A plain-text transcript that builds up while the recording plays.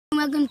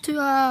we're going to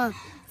a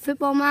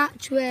football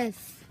match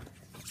with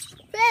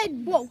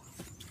Ben. Whoa.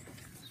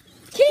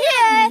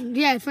 Kian.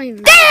 Yeah,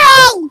 fine.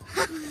 Dale.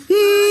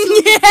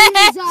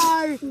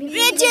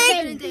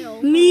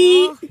 Richard.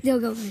 Me. Dale,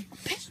 go.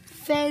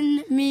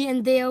 Finn, me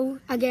and Dale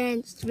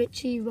against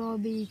Richie,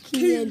 Robbie,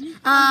 Kian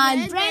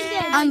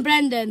and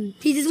Brendan.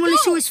 He doesn't want to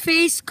show his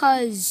face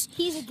because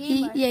he's a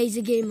gamer. He's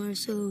a gamer,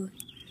 so...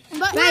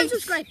 But right,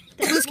 subscribe.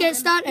 Let's get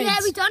started. Yeah,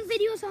 we've done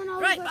videos on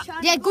our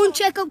channel. Yeah, go and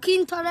check out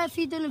Keen Torre if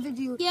you've done a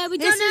video. Yeah, we've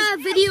done a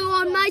video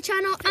on my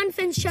channel and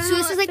Finn's channel. So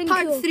this is like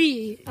part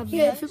 3 of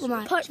the football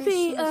match. Part 3.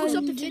 It's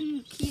up to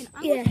Keen.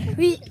 Yeah,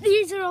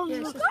 these are all...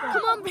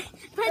 Come on,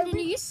 Brendan, are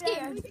you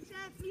scared?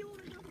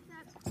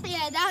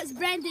 Yeah, that's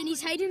Brendan.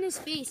 He's hiding his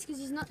face because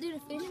he's not doing a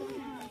facial.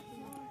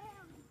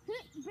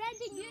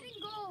 Brendan, you're in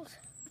goals.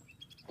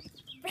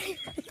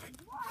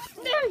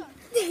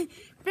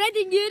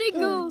 Brendan, you're in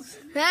goals.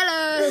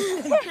 Hello.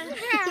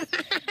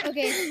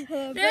 Okay.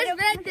 There's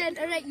Brendan.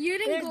 All right,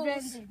 you're in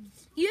goals.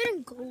 You're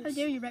in goals. How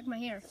dare you wreck my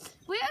hair?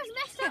 Where's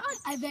Mr.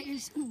 I bet you're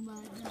so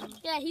mad.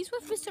 Yeah, he's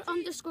with Mr.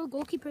 Underscore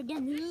Goalkeeper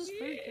again. This is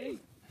very good.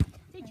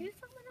 Did you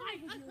film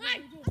it?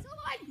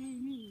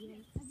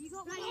 Have you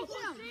got one?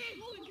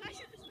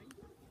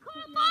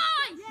 Come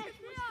on!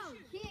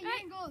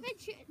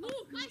 No,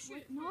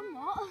 I'm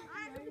not.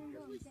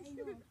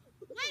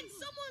 When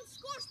someone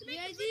scores to make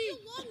the video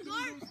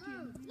longer,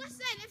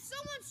 listen, if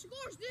someone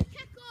scores, do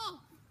kick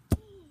off.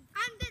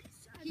 And it's...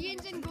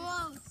 Kian's in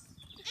goals.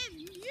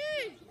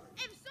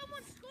 If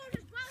someone scores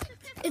as well to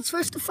kick off. It's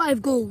first to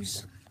 5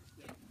 goals.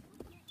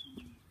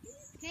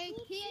 Okay,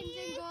 Kian's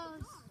in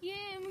goals.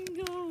 Yeah, I'm in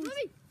goals.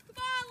 Ruby,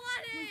 come on,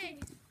 laddie.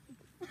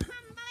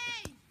 Come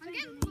on.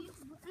 Again.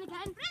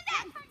 Brendan!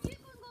 You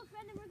go and go,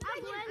 Brendan. We're going to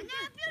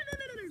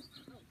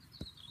go.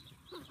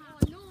 Oh,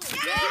 no.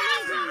 Yeah!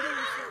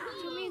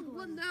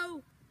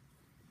 1-0.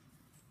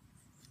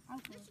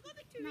 This is going to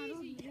be too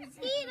easy.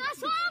 See,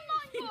 that's all I'm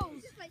on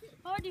goals.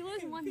 Already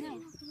losing 1-0.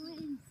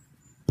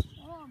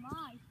 Oh,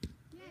 my.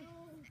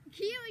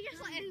 Kia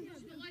just like it. It's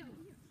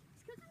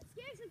because I'm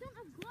scared, so I don't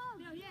have gloves.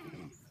 No, yeah.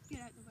 Get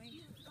out the way.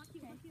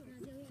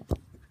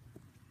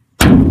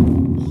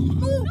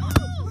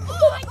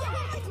 Oh my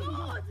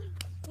God!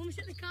 Almost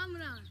hit the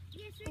camera.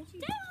 Yes,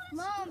 Richie.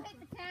 Mom, hit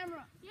the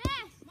camera.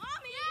 Yes.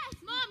 Mommy. Yes.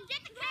 Mom,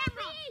 get the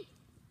camera.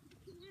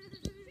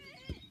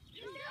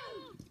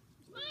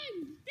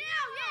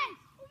 Down, yes.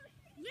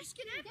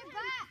 Risking it. Get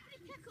back.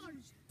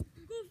 Kickers.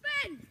 Go,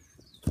 Finn.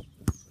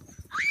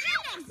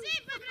 Brendan,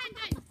 save my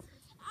Brendan.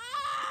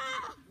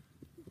 Ah.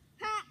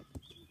 Ha.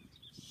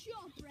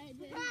 Shot,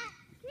 Brendan. Ha.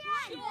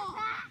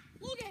 Shot.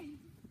 Logan.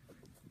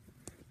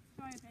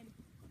 Sorry, Ben.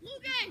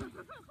 Logan.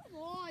 Come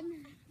on.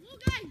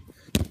 Logan.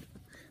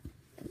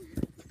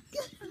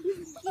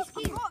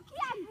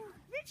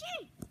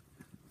 Richie!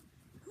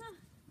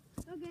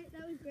 Okay,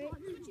 that was great.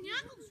 Switching the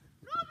ankles.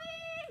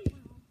 Robbie!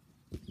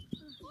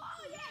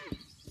 Oh, yes!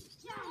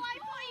 Yeah, oh, I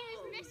thought he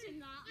was missing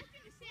that. I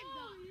could have saved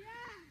that.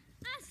 Yeah.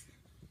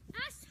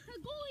 That's a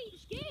goal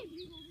each game.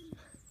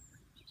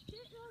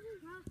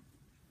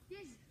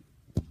 Yes.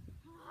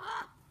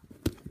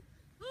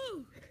 Ooh!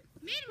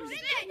 Made a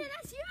mistake!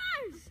 That's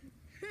yours!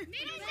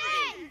 Made a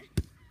mistake!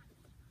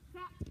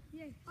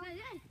 Yeah. Oh,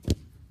 yes.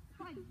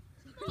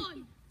 Come on.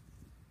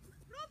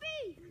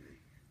 Robbie!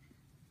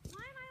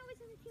 Why am I always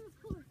in the team of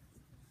color?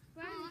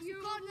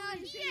 You're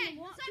corners. Yeah,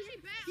 it's actually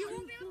better. You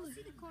won't be able to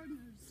see the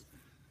corners.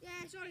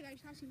 Yeah, sorry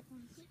guys, I see the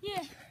corners.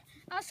 Yeah,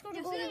 I scored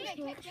a goal.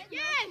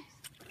 Yes!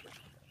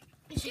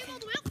 You shoot all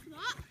the way up for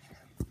that.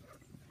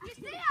 You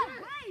stay out,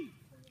 right?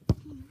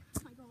 Oh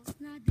my god.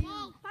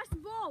 Ball. Pass the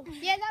ball.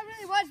 Yeah, that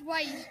really was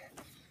wide.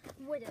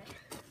 Would it?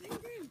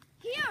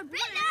 Here,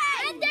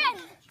 Brendan!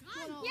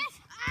 Yes!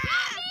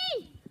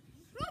 Robbie!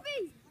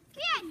 Robbie!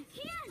 Kian!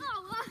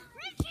 Oh,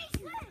 Richie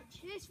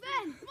switch! Yes,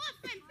 Finn! Come on,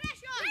 Finn,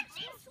 finish on!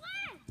 Richie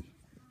switch!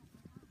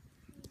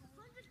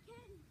 100k.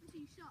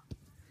 Richie shot.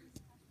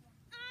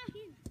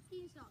 He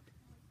shot.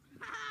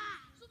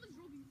 Someone's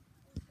Robbie.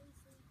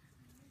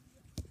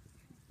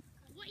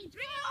 What, you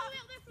bring it all the way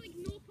up there for like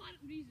no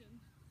apparent reason?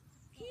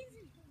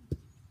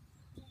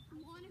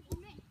 Come on, if you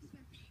miss.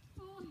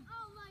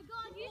 Oh my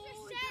god, you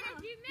just said it!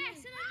 You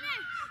missed and I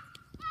missed!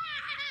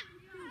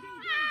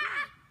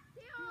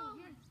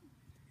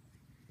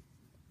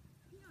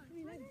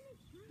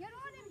 Get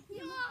on him,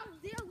 Kian!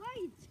 They're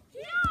wide!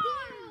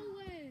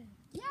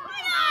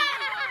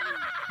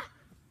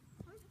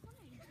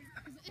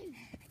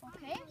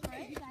 Okay,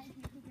 right.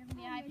 Give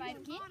me a high five,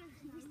 Kian.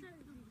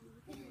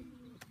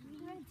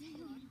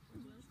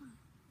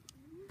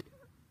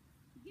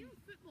 Game of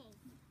football.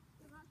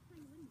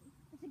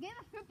 It's a game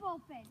of football,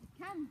 Finn.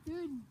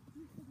 Camden.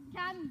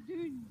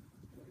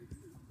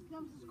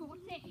 I'm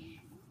Scottish.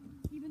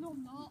 Even though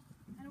I'm not.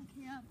 I don't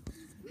care.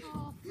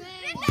 Oh, Finn.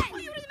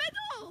 Brendan! You're in the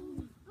middle!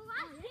 The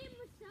last game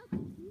was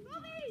Celtic.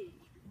 Robbie!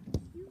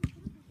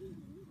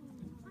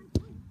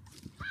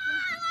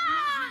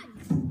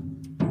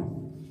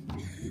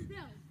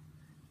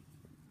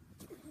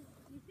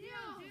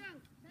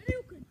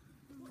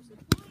 What's the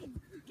point?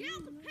 Get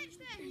out the pitch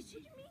then! What do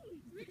you mean?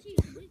 Richie.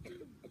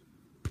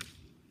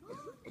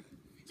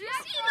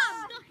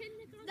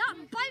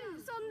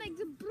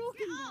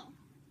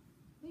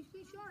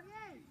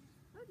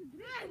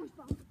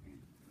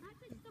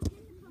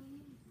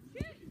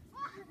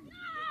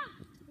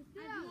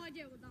 have no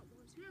idea what that was.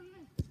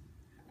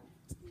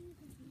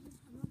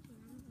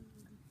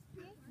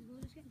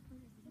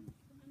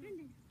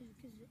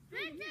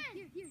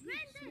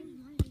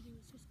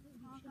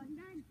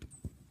 Brendan!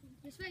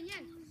 This way,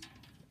 yeah.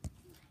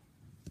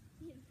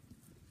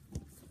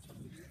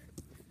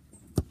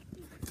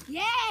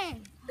 Yeah!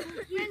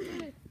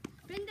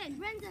 Brendan!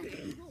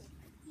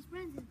 It's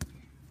Brendan.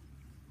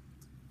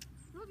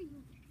 Robbie.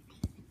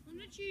 On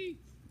Richie.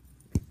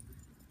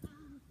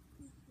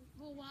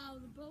 Oh wow,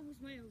 the ball was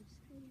Miles.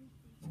 I'm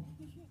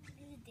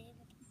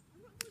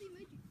not bloody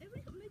Midge.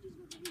 Everybody's got Midges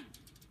with me.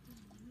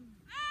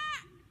 Ah!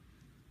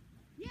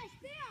 Yes,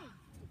 there!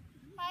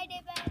 Hi,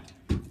 David.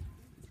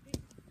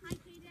 Hi,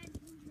 Kaden.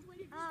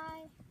 Hi.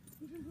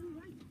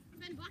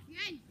 Ben, back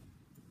again.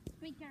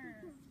 Speaker.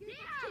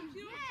 Down!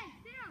 Yes,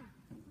 down!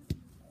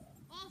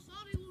 Oh,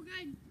 sorry,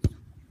 Logan.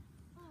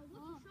 Oh,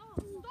 what's the shot?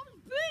 Stop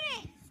boot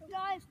it!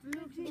 Guys,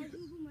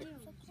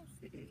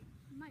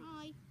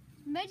 Hi.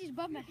 Midge is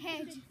above my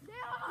head.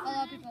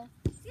 Hello, people.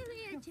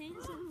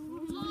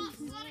 Oh,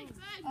 sorry,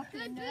 Ben.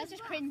 Okay, no, that's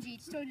just cringy.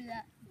 Just don't do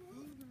that.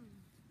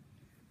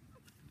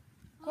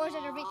 Of course, I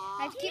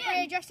have to keep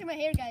readjusting my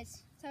hair,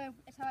 guys.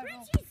 That's how I roll.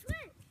 Richie,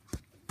 switch!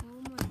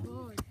 Oh my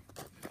god.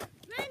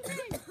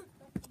 Brendan!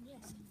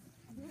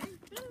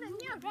 Brendan,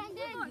 here,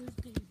 Brendan.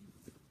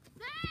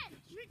 Ben!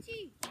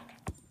 Richie!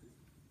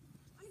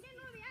 I'm again,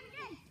 Robbie, I'm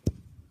again!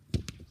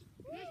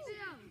 Yes,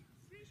 down.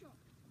 Straight shot.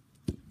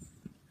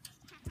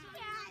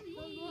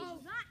 Whoa.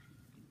 That.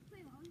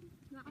 Play on.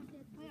 No, I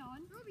said play on.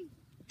 Robbie.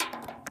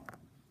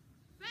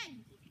 Ben!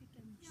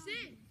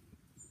 Sit!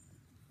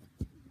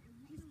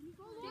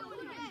 Oh,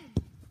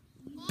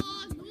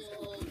 no!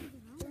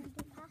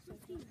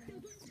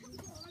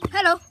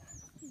 Hello.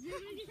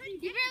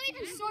 You barely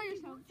even saw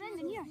yourself.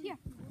 Brendan, here.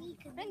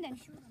 Brendan.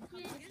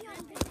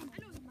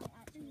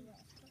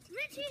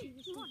 Richie!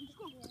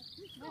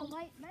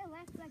 My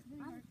left leg's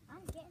really hard.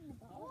 I'm getting the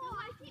ball. Oh, I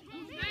see him!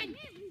 Ben!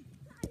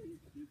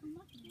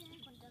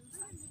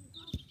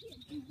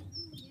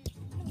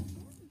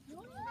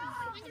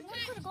 I'm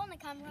going to go on the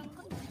camera. I'm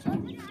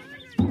going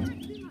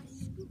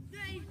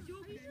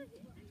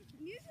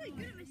I'm usually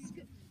good at my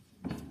scoop.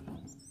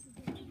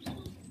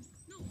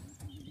 No.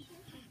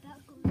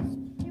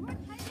 Hey, what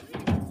time is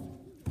it?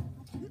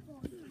 What time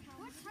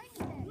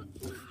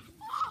is it?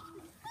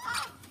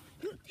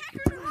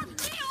 Tackers are on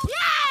Theo!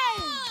 Yay!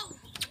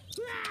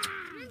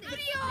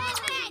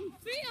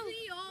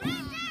 Theo!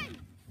 Brendan!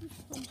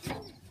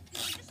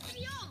 It's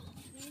Theo!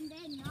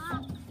 Brendan, no.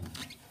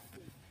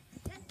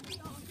 That's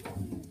Theo.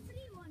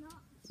 3-1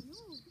 up.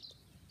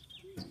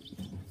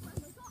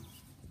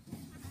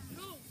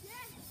 No.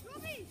 Yes,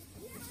 Robbie!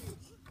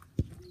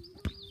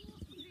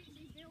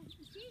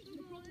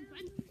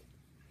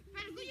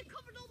 Ben, I've got you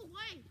covered all the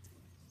way.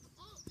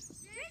 Oh, yes!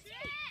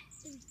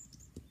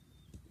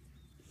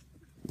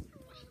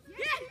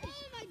 Yes! Oh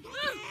my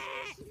God!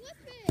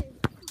 Slipping!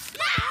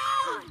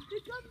 Yeah!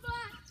 Come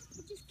back!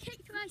 I just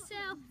kicked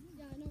myself.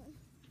 Yeah, I know.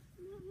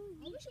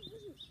 I wish it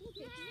wasn't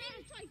slipping. You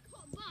didn't try and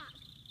cut back.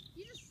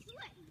 You just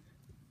slipped.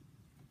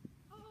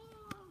 Oh!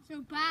 So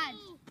bad.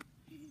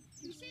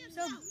 You see it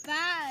So now?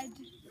 bad.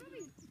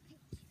 Robbie.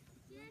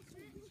 Yes,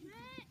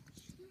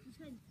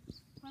 Rich.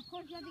 Well, of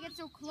course, you have to get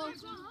so close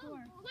to the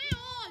score. Play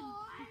on!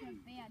 Okay,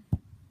 bad.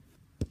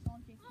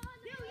 Voluntary.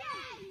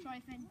 Yeah!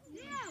 Sorry, Finn.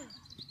 Yeah!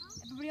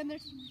 Everybody on their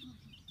team.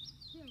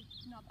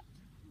 Not bad.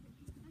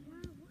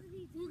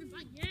 Morgan,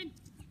 back in!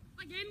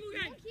 Back in,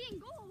 Morgan! Back in,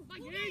 go! Back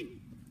in!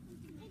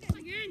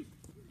 Back in!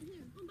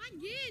 Come back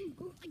in!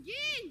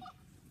 Again!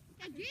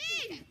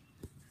 Again!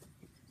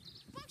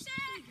 Box it!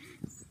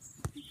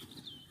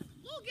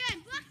 Logan,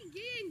 back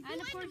again! And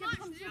Go of course, in you the have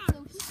to come match so there.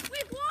 close.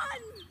 We've won!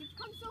 You've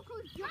come so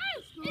close.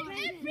 In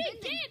every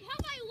game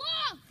have I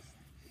lost?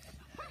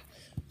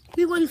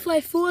 We won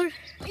 5-4.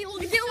 Hey,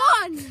 Logan, you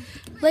won!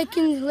 Like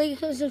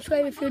and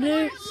subscribe if you're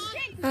new.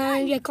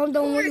 And yeah, comment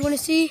down what you want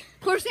to see.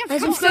 Of course, you have And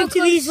to come subscribe so to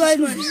close. these ones.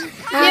 You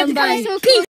have to come Bye. so close.